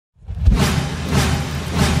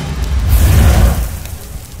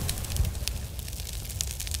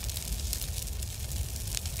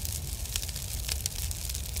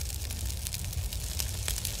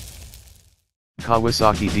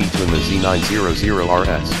Kawasaki Detune The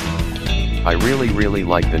Z900RS. I really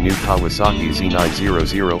like the new Kawasaki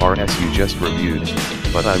Z900RS you just reviewed,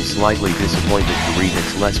 but I'm slightly disappointed to read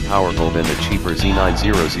it's less powerful than the cheaper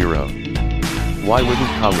Z900. Why wouldn't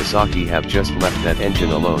Kawasaki have just left that engine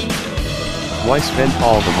alone? Why spend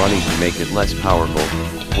all the money to make it less powerful,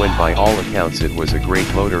 when by all accounts it was a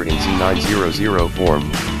great motor in Z900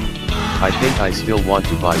 form? I think I still want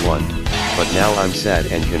to buy one, but now I'm sad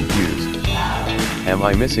and confused. Am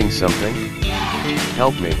I missing something?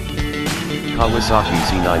 Help me. Kawasaki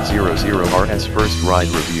Z900RS first ride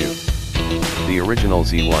review. The original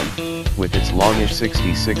Z1, with its longish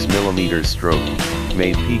 66mm stroke,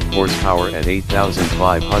 made peak horsepower at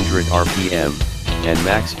 8,500 RPM, and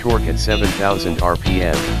max torque at 7,000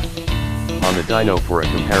 RPM. On the dyno for a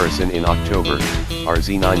comparison in October, our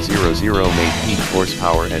Z900 made peak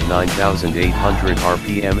horsepower at 9,800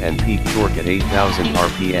 RPM and peak torque at 8,000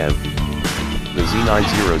 RPM. The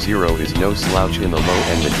Z900 is no slouch in the low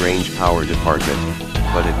and mid-range power department,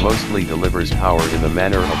 but it mostly delivers power in the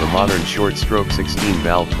manner of a modern short-stroke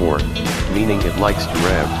 16-valve 4, meaning it likes to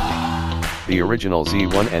rev. The original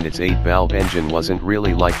Z1 and its 8-valve engine wasn't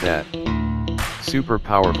really like that. Super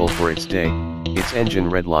powerful for its day, its engine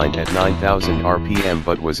redlined at 9,000 RPM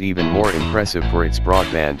but was even more impressive for its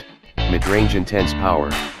broadband, midrange-intense power.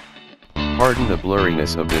 Pardon the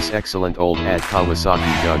blurriness of this excellent old ad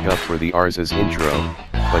Kawasaki dug up for the RS's intro,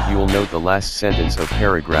 but you'll note the last sentence of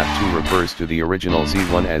paragraph 2 refers to the original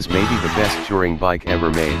Z1 as maybe the best touring bike ever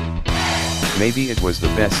made. Maybe it was the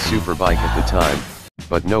best superbike at the time,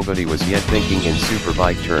 but nobody was yet thinking in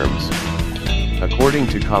superbike terms. According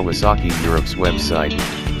to Kawasaki Europe's website,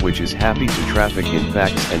 which is happy to traffic in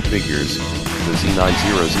facts and figures, the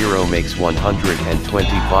Z900 makes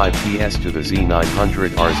 125 PS to the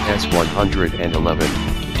Z900RS 111,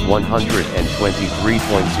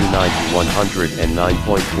 123.29 to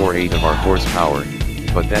 109.48 of our horsepower,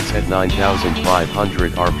 but that's at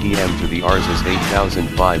 9,500 RPM to the RS's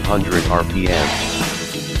 8,500 RPM.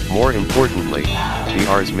 More importantly, the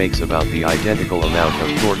RS makes about the identical amount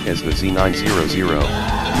of torque as the Z900,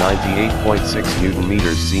 98.6 Nm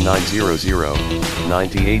Z900,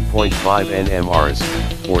 98.5 Nm-Rs,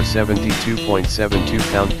 or 72.72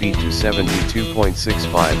 pound-feet to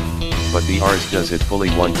 72.65, but the RS does it fully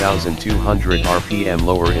 1,200 RPM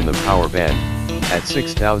lower in the power band, at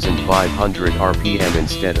 6,500 RPM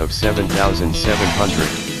instead of 7,700.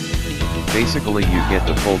 Basically you get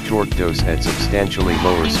the full torque dose at substantially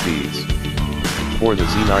lower speeds. For the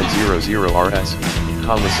Z900RS,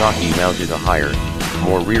 Kawasaki mounted a higher,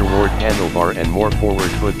 more rearward handlebar and more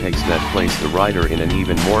forward foot pegs that place the rider in an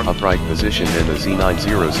even more upright position than the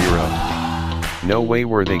Z900. No way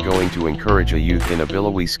were they going to encourage a youth in a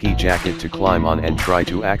billowy ski jacket to climb on and try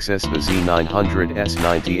to access the Z900's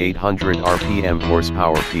 9,800 RPM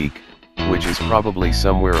horsepower peak, which is probably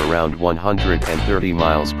somewhere around 130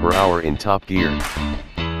 miles per hour in top gear.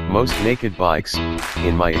 Most naked bikes,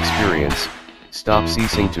 in my experience, stop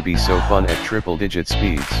ceasing to be so fun at triple-digit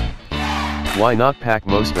speeds. Why not pack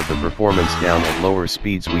most of the performance down at lower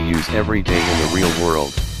speeds we use every day in the real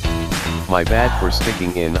world? My bad for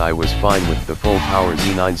sticking in. I was fine with the full power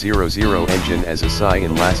Z900 engine as a sigh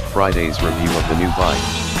in last Friday's review of the new bike.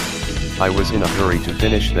 I was in a hurry to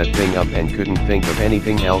finish that thing up and couldn't think of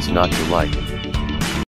anything else not to like.